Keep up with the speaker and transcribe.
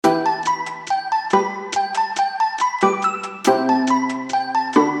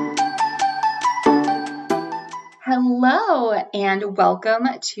and welcome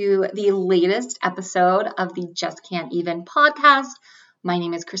to the latest episode of the Just Can't Even podcast. My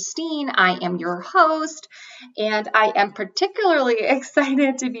name is Christine. I am your host, and I am particularly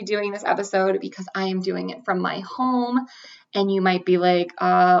excited to be doing this episode because I am doing it from my home. And you might be like,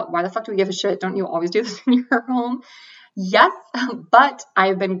 why the fuck do we give a shit? Don't you always do this in your home? Yes, but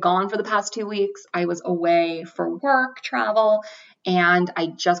I've been gone for the past 2 weeks. I was away for work, travel, and I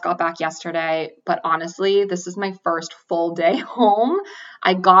just got back yesterday. But honestly, this is my first full day home.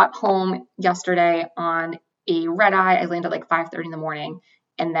 I got home yesterday on a red eye. I landed like 5:30 in the morning,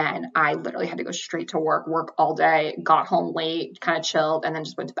 and then I literally had to go straight to work all day, got home late, kind of chilled, and then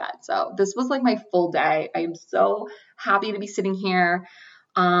just went to bed. So this was like my full day. I am so happy to be sitting here.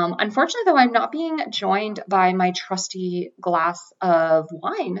 Unfortunately, though, I'm not being joined by my trusty glass of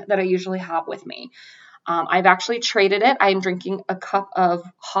wine that I usually have with me. I've actually traded it. I'm drinking a cup of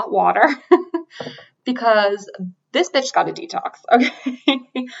hot water because this bitch got a detox. Okay.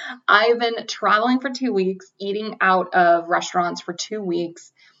 I've been traveling for 2 weeks, eating out of restaurants for 2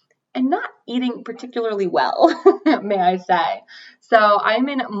 weeks, and not eating particularly well, may I say. So I'm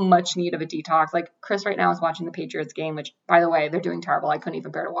in much need of a detox. Like Chris right now is watching the Patriots game, which, by the way, they're doing terrible. I couldn't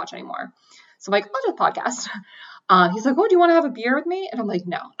even bear to watch anymore. So I'm like, I'll do a podcast. He's like, oh, do you want to have a beer with me? And I'm like,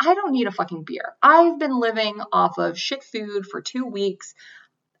 no, I don't need a fucking beer. I've been living off of shit food for 2 weeks.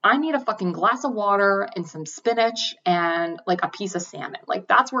 I need a fucking glass of water and some spinach and like a piece of salmon. Like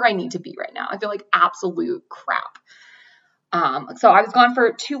that's where I need to be right now. I feel like absolute crap. So I was gone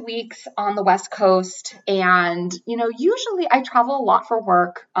for 2 weeks on the West Coast, and, usually I travel a lot for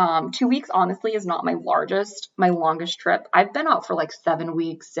work. 2 weeks, honestly, is not my longest trip. I've been out for like 7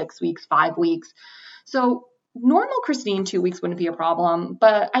 weeks, 6 weeks, 5 weeks. So normal Christine, 2 weeks wouldn't be a problem,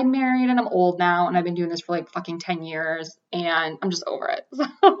 but I'm married and I'm old now, and I've been doing this for like fucking 10 years, and I'm just over it.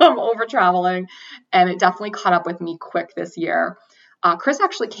 I'm over traveling, and it definitely caught up with me quick this year. Chris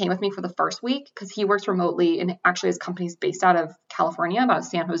actually came with me for the first week because he works remotely, and actually his company's based out of California, out of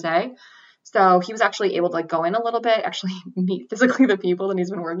San Jose. So he was actually able to like go in a little bit, actually meet physically the people that he's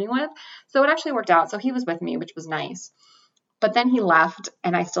been working with. So it actually worked out. So he was with me, which was nice. But then he left,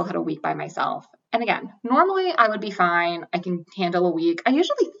 and I still had a week by myself. And again, normally I would be fine. I can handle a week. I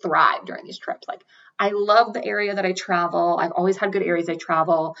usually thrive during these trips. Like I love the area that I travel. I've always had good areas I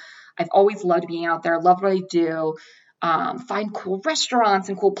travel. I've always loved being out there. Loved what I do. Find cool restaurants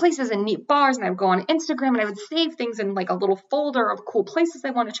and cool places and neat bars. And I would go on Instagram and I would save things in like a little folder of cool places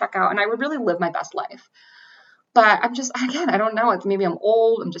I want to check out. And I would really live my best life. But I'm just, again, I don't know. It's maybe I'm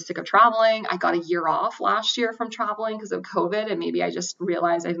old. I'm just sick of traveling. I got a year off last year from traveling because of COVID. And maybe I just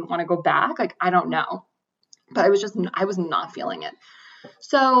realized I didn't want to go back. Like, I don't know. But I was not feeling it.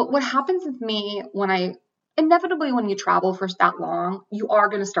 So what happens with me inevitably when you travel for that long, you are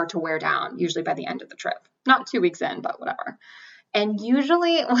going to start to wear down, usually by the end of the trip. Not 2 weeks in, but whatever. And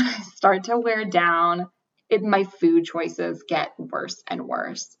usually when I start to wear down, my food choices get worse and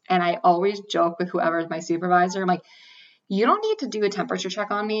worse. And I always joke with whoever is my supervisor. I'm like, you don't need to do a temperature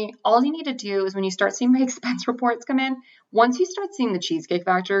check on me. All you need to do is when you start seeing my expense reports come in, once you start seeing the Cheesecake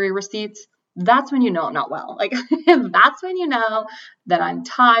Factory receipts, that's when you know I'm not well. Like, that's when you know that I'm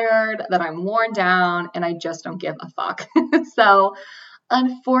tired, that I'm worn down, and I just don't give a fuck. So,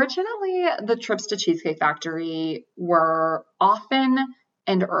 unfortunately, the trips to Cheesecake Factory were often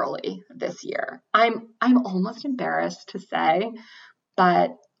and early this year. I'm almost embarrassed to say,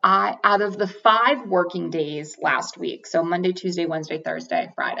 but out of the 5 working days last week, so Monday, Tuesday, Wednesday, Thursday,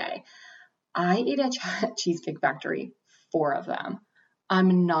 Friday, I ate at Cheesecake Factory 4 of them.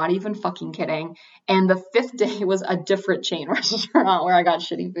 I'm not even fucking kidding. And the 5th day was a different chain restaurant where I got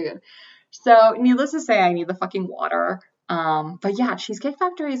shitty food. So needless to say, I need the fucking water. But yeah, Cheesecake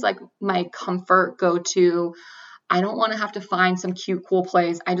Factory is like my comfort go-to. I don't want to have to find some cute, cool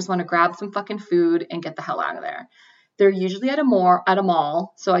place. I just want to grab some fucking food and get the hell out of there. They're usually at a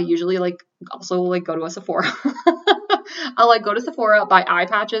mall. So I usually also go to a Sephora. I'll go to Sephora, buy eye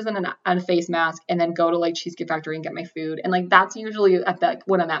patches and a face mask, and then go to Cheesecake Factory and get my food. And that's usually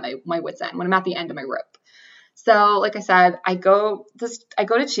when I'm at my wit's end, when I'm at the end of my rope. So like I said, I go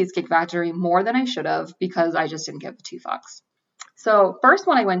to Cheesecake Factory more than I should have because I just didn't give 2 fucks. So first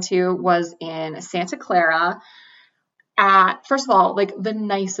one I went to was in Santa Clara at, first of all, the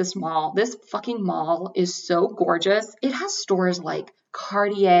nicest mall. This fucking mall is so gorgeous. It has stores like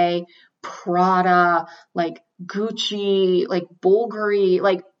Cartier, Prada, Gucci,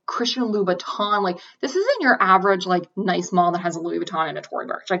 Bulgari, Christian Louboutin. This isn't your average, nice mall that has a Louis Vuitton and a Tory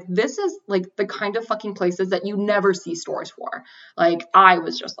Burch. This is, the kind of fucking places that you never see stores for. I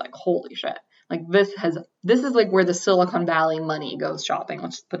was just holy shit. This is, where the Silicon Valley money goes shopping.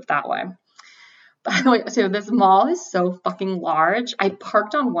 Let's just put it that way. By the way, so this mall is so fucking large. I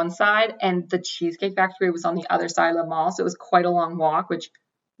parked on one side and the Cheesecake Factory was on the other side of the mall. So it was quite a long walk, which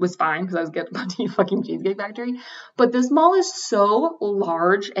was fine because I was getting to fucking Cheesecake Factory. But this mall is so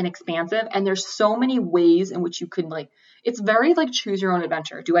large and expansive, and there's so many ways in which you could like, it's very like choose your own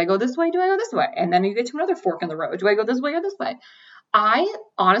adventure. Do I go this way? Do I go this way? And then you get to another fork in the road. Do I go this way or this way? I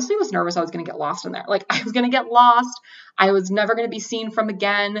honestly was nervous I was going to get lost in there. Like, I was going to get lost. I was never going to be seen from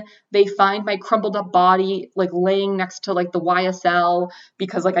again. They find my crumpled up body, like, laying next to, like, the YSL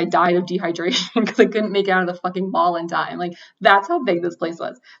because, like, I died of dehydration because I couldn't make it out of the fucking mall in time. Like, that's how big this place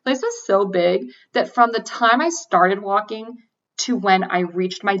was. The place was so big that from the time I started walking to when I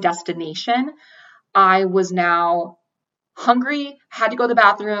reached my destination, I was now hungry, had to go to the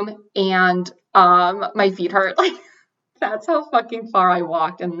bathroom, and my feet hurt. Like, that's how fucking far I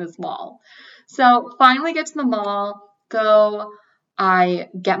walked in this mall. So finally get to the mall, I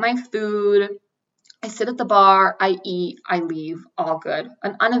get my food, I sit at the bar, I eat, I leave, all good.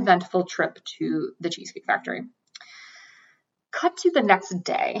 An uneventful trip to the Cheesecake Factory. Cut to the next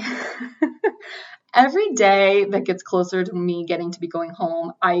day. Every day that gets closer to me getting to be going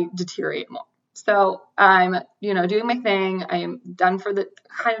home, I deteriorate more. So I'm, doing my thing. I'm done for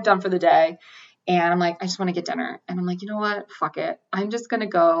the day. And I'm like, I just want to get dinner. And I'm like, you know what? Fuck it. I'm just going to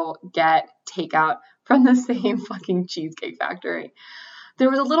go get takeout from the same fucking Cheesecake Factory. There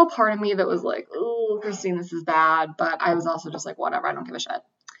was a little part of me that was like, oh, Christine, this is bad. But I was also just like, whatever, I don't give a shit.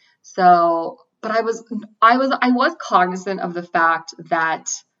 So, but I was cognizant of the fact that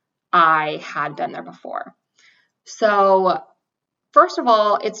I had been there before. So first of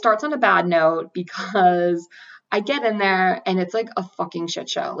all, it starts on a bad note because I get in there and it's like a fucking shit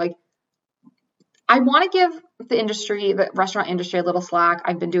show. Like, I want to give the restaurant industry a little slack.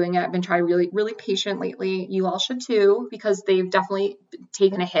 I've been doing it. I've been trying really, really patient lately. You all should too, because they've definitely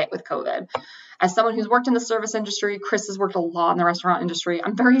taken a hit with COVID. As someone who's worked in the service industry, Chris has worked a lot in the restaurant industry.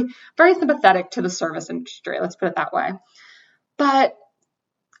 I'm very, very sympathetic to the service industry. Let's put it that way. But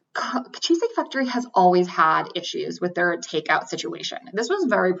Cheesecake Factory has always had issues with their takeout situation. This was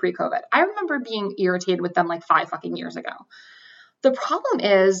very pre-COVID. I remember being irritated with them like 5 fucking years ago. The problem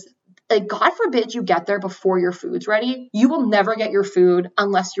is, like, God forbid you get there before your food's ready. You will never get your food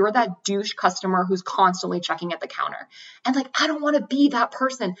unless you're that douche customer who's constantly checking at the counter. And like, I don't want to be that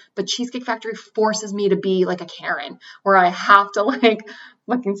person, but Cheesecake Factory forces me to be like a Karen where I have to like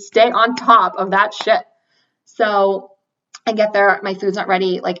fucking stay on top of that shit. So I get there, my food's not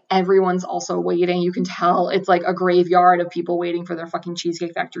ready. Like, everyone's also waiting. You can tell it's like a graveyard of people waiting for their fucking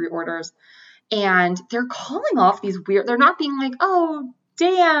Cheesecake Factory orders. And they're calling off these weird, they're not being like, oh,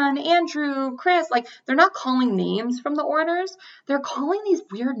 Dan, Andrew, Chris, like, they're not calling names from the orders. They're calling these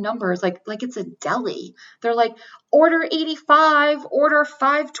weird numbers like it's a deli. They're like, order 85, order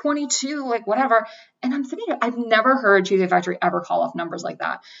 522, like whatever. And I'm sitting here, I've never heard Cheesecake Factory ever call off numbers like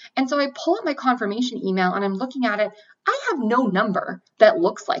that. And so I pull up my confirmation email and I'm looking at it. I have no number that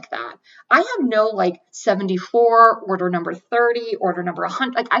looks like that. I have no like 74, order number 30, order number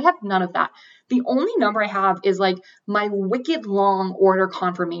 100. Like, I have none of that. The only number I have is like my wicked long order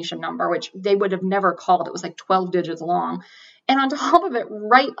confirmation number, which they would have never called. It was like 12 digits long. And on top of it,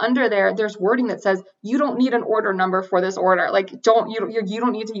 right under there, there's wording that says, you don't need an order number for this order. Like, you don't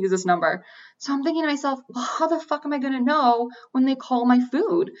need to use this number. So I'm thinking to myself, well, how the fuck am I going to know when they call my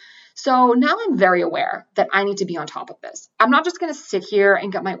food? So now I'm very aware that I need to be on top of this. I'm not just going to sit here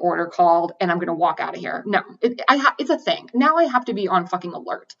and get my order called and I'm going to walk out of here. No, it's a thing. Now I have to be on fucking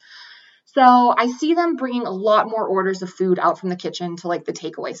alert. So I see them bringing a lot more orders of food out from the kitchen to like the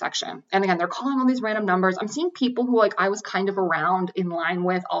takeaway section. And again, they're calling all these random numbers. I'm seeing people who like I was kind of around in line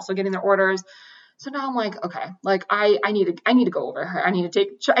with also getting their orders. So now I'm like, okay, like I need to go over here. I need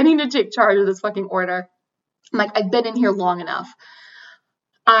to take charge of this fucking order. I'm like, I've been in here long enough.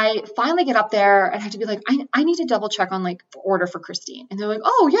 I finally get up there and I have to be like, I need to double check on like the order for Christine. And they're like,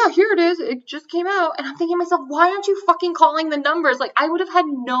 oh yeah, here it is. It just came out. And I'm thinking to myself, why aren't you fucking calling the numbers? Like, I would have had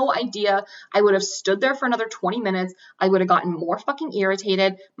no idea. I would have stood there for another 20 minutes. I would have gotten more fucking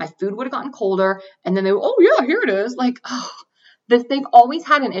irritated. My food would have gotten colder. And then oh yeah, here it is. Like, oh. They've always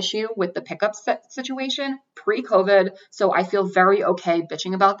had an issue with the pickup situation pre-COVID, so I feel very okay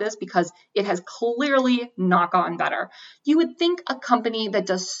bitching about this because it has clearly not gotten better. You would think a company that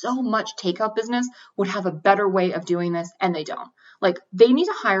does so much takeout business would have a better way of doing this, and they don't. Like, they need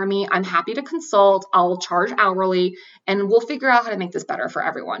to hire me. I'm happy to consult. I'll charge hourly, and we'll figure out how to make this better for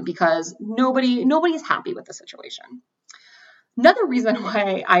everyone because nobody's happy with the situation. Another reason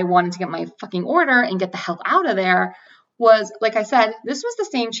why I wanted to get my fucking order and get the hell out of there was, like I said, this was the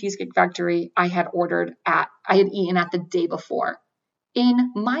same Cheesecake Factory I had eaten at the day before.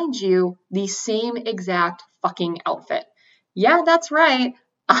 in, mind you, the same exact fucking outfit. Yeah, that's right.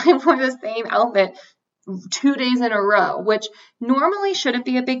 I wore the same outfit 2 days in a row, which normally shouldn't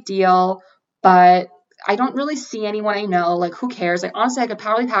be a big deal, but I don't really see anyone I know. Like, who cares? Like, honestly, I could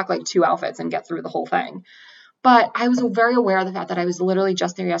probably pack like 2 outfits and get through the whole thing. But I was very aware of the fact that I was literally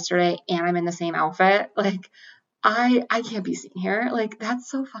just there yesterday and I'm in the same outfit. Like, I can't be seen here. Like, that's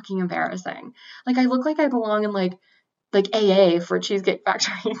so fucking embarrassing. Like, I look like I belong in like AA for Cheesecake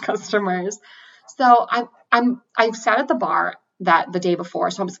Factory customers. So I've sat at the bar that the day before.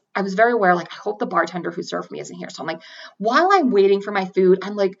 So I was very aware, like, I hope the bartender who served me isn't here. So I'm like, while I'm waiting for my food,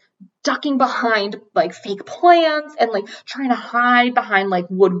 I'm like ducking behind like fake plants and like trying to hide behind like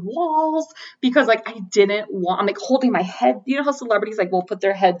wood walls because like I'm like holding my head. You know how celebrities like will put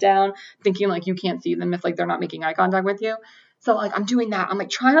their head down thinking like you can't see them if like they're not making eye contact with you. So like I'm doing that. I'm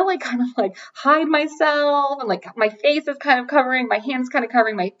like trying to like kind of like hide myself and like my face is kind of covering, my hands kind of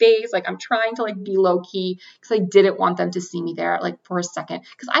covering my face. Like I'm trying to like be low key because I didn't want them to see me there like for a second.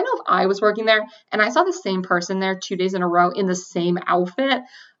 Because I know if I was working there and I saw the same person there 2 days in a row in the same outfit,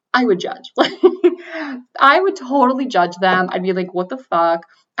 I would judge. Like I would totally judge them. I'd be like, what the fuck?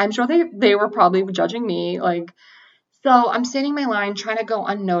 I'm sure they were probably judging me. Like, so I'm standing in my line trying to go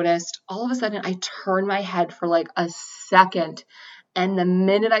unnoticed. All of a sudden, I turn my head for like a second. And the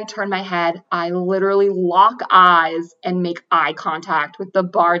minute I turn my head, I literally lock eyes and make eye contact with the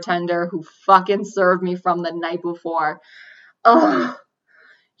bartender who fucking served me from the night before. Ugh.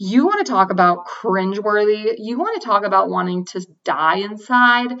 You want to talk about cringeworthy? You want to talk about wanting to die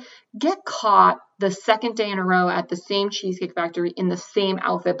inside? Get caught the second day in a row at the same Cheesecake Factory in the same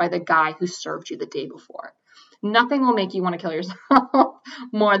outfit by the guy who served you the day before. Nothing will make you want to kill yourself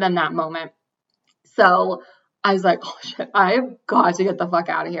more than that moment. So I was like, oh shit, I've got to get the fuck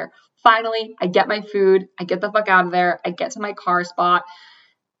out of here. Finally, I get my food. I get the fuck out of there. I get to my car spot.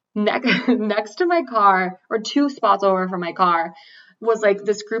 Next to my car, or 2 spots over from my car, was like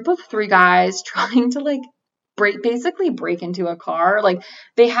this group of 3 guys trying to like basically break into a car. Like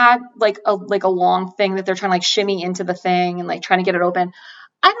they had like a long thing that they're trying to like shimmy into the thing and like trying to get it open.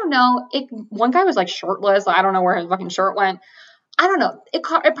 I don't know. One guy was like shirtless. I don't know where his fucking shirt went. I don't know. It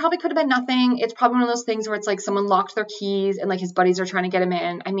probably could have been nothing. It's probably one of those things where it's like someone locked their keys and like his buddies are trying to get him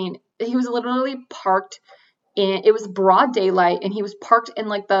in. I mean, he was literally parked and it was broad daylight and he was parked in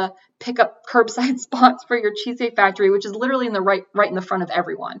like the pickup curbside spots for your Cheesecake Factory, which is literally in the right in the front of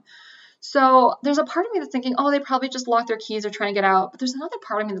everyone. So there's a part of me that's thinking, oh, they probably just locked their keys or trying to get out. But there's another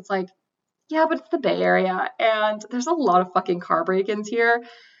part of me that's like, yeah, but it's the Bay Area and there's a lot of fucking car break-ins here.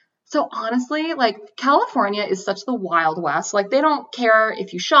 So honestly, like California is such the Wild West. Like they don't care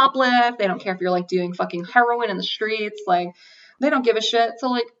if you shoplift. They don't care if you're like doing fucking heroin in the streets. Like they don't give a shit. So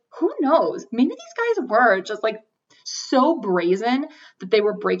like, who knows? Maybe these guys were just like so brazen that they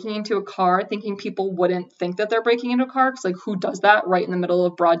were breaking into a car thinking people wouldn't think that they're breaking into a car. Cause like who does that right in the middle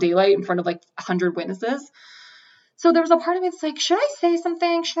of broad daylight in front of like 100 witnesses? So there was a part of me that's like, should I say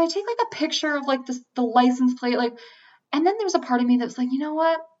something? Should I take like a picture of like the license plate? Like, and then there was a part of me that's like, you know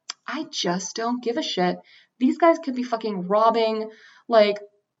what? I just don't give a shit. These guys could be fucking robbing, like,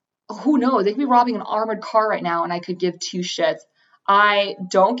 who knows? They could be robbing an armored car right now and I could give 2 shits. I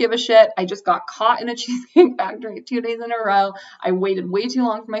don't give a shit. I just got caught in a Cheesecake Factory 2 days in a row. I waited way too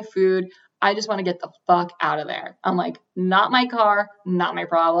long for my food. I just want to get the fuck out of there. I'm like, not my car, not my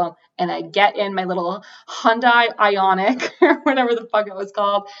problem. And I get in my little Hyundai Ioniq or whatever the fuck it was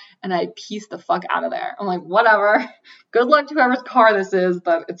called, and I piece the fuck out of there. I'm like, whatever. Good luck to whoever's car this is,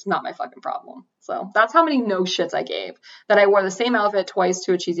 but it's not my fucking problem. So that's how many no shits I gave, that I wore the same outfit twice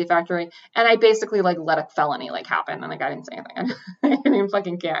to a Cheesy Factory, and I basically like let a felony like happen, and like I didn't say anything. I didn't even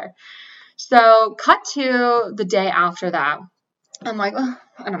fucking care. So cut to the day after that. I'm like, oh,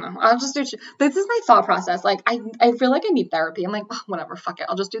 I don't know. I'll just do. This is my thought process. Like, I feel like I need therapy. I'm like, oh, whatever, fuck it.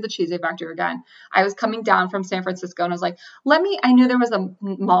 I'll just do the Cheesecake Factory again. I was coming down from San Francisco and I was like, I knew there was a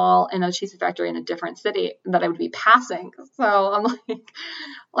mall and a Cheesecake Factory in a different city that I would be passing. So I'm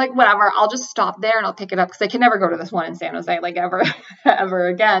like, whatever. I'll just stop there and I'll pick it up because I can never go to this one in San Jose, like ever, ever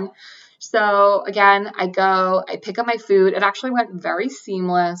again. So again, I pick up my food. It actually went very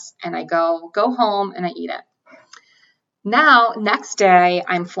seamless, and I go home and I eat it. Now, next day,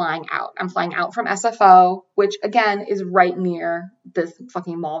 I'm flying out. I'm flying out from SFO, which again is right near this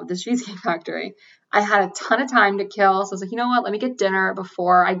fucking mall, this Cheesecake Factory. I had a ton of time to kill, so I was like, you know what? Let me get dinner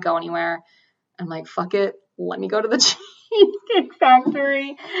before I go anywhere. I'm like, fuck it. Let me go to the Cheesecake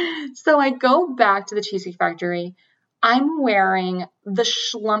Factory. So I go back to the Cheesecake Factory. I'm wearing the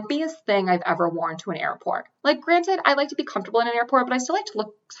schlumpiest thing I've ever worn to an airport. Like, granted, I like to be comfortable in an airport, but I still like to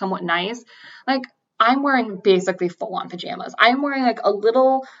look somewhat nice. Like, I'm wearing basically full on pajamas. I'm wearing like a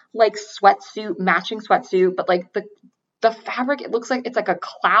little like sweatsuit, matching sweatsuit, but like the fabric, it looks like it's like a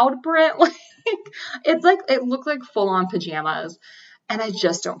cloud print. Like it's like, it looks like full on pajamas. And I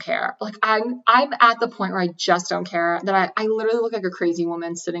just don't care. Like I'm at the point where I just don't care that I literally look like a crazy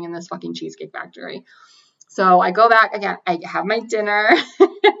woman sitting in this fucking Cheesecake Factory. So I go back again, I have my dinner,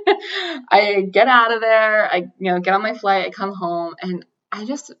 I get out of there, I, get on my flight, I come home, and I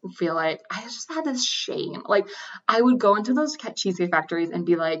just feel like I just had this shame. Like I would go into those Cheesecake Factories and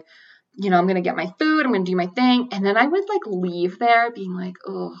be like, I'm going to get my food, I'm going to do my thing. And then I would like leave there being like,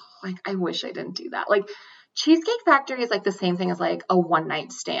 oh, like I wish I didn't do that. Like Cheesecake Factory is like the same thing as like a one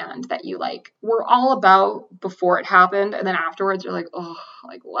night stand that you like were all about before it happened. And then afterwards you're like, oh,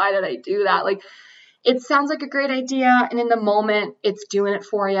 like why did I do that? Like it sounds like a great idea. And in the moment it's doing it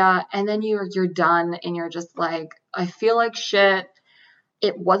for you. And then you're done and you're just like, I feel like shit.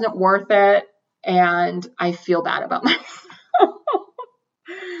 It wasn't worth it. And I feel bad about myself.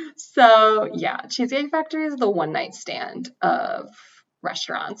 So yeah, Cheesecake Factory is the one night stand of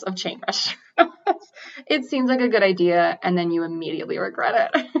restaurants, of chain restaurants. It seems like a good idea and then you immediately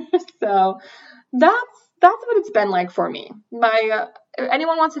regret it. So that's what it's been like for me. If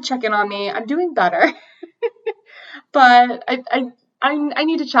anyone wants to check in on me, I'm doing better. But I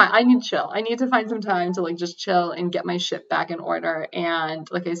need to chill. I need to chill. I need to find some time to like just chill and get my shit back in order. And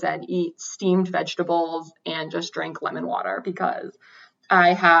like I said, eat steamed vegetables and just drink lemon water because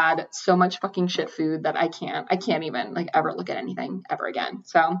I had so much fucking shit food that I can't even like ever look at anything ever again.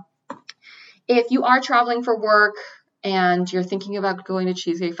 So if you are traveling for work and you're thinking about going to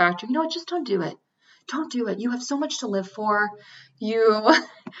Cheesecake Factory, just don't do it. Don't do it. You have so much to live for. You're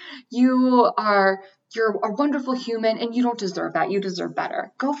a wonderful human and you don't deserve that. You deserve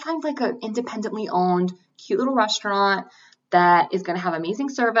better. Go find like an independently owned, cute little restaurant that is going to have amazing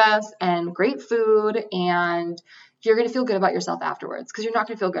service and great food, and you're going to feel good about yourself afterwards, because you're not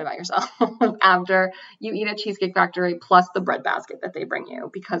going to feel good about yourself after you eat at Cheesecake Factory plus the bread basket that they bring you,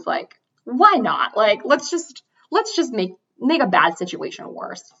 because like, why not? Like, let's just make a bad situation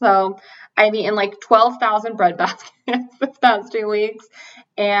worse. So I've eaten like 12,000 bread baskets this past 2 weeks,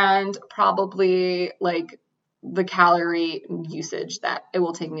 and probably like the calorie usage that it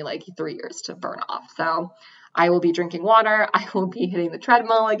will take me like 3 years to burn off. So I will be drinking water. I will be hitting the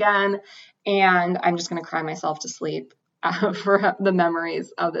treadmill again, and I'm just going to cry myself to sleep for the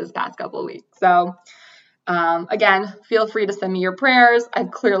memories of this past couple of weeks. So again, feel free to send me your prayers.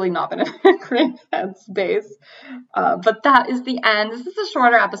 I've clearly not been in a great headspace, but that is the end. This is a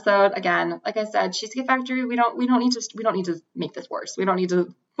shorter episode. Again, like I said, Cheesecake Factory. We don't need to make this worse. We don't need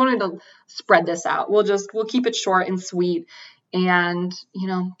to spread this out. We'll keep it short and sweet. And,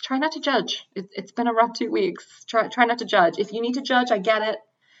 try not to judge. It's been a rough 2 weeks. Try not to judge. If you need to judge, I get it.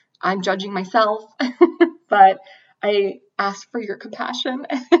 I'm judging myself, but I ask for your compassion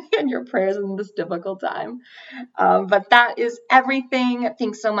and your prayers in this difficult time. But that is everything.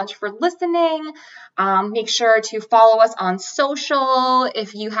 Thanks so much for listening. Make sure to follow us on social.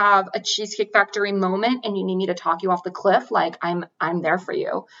 If you have a Cheesecake Factory moment and you need me to talk you off the cliff, like I'm there for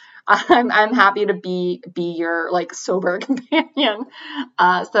you. I'm happy to be your like sober companion.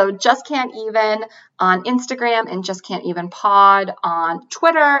 So Just Can't Even on Instagram and Just Can't Even Pod on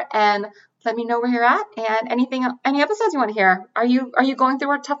Twitter, and let me know where you're at and any episodes you want to hear. Are you going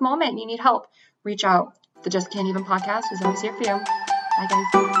through a tough moment and you need help? Reach out. The Just Can't Even podcast is always here for you. Bye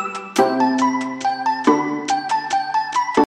guys.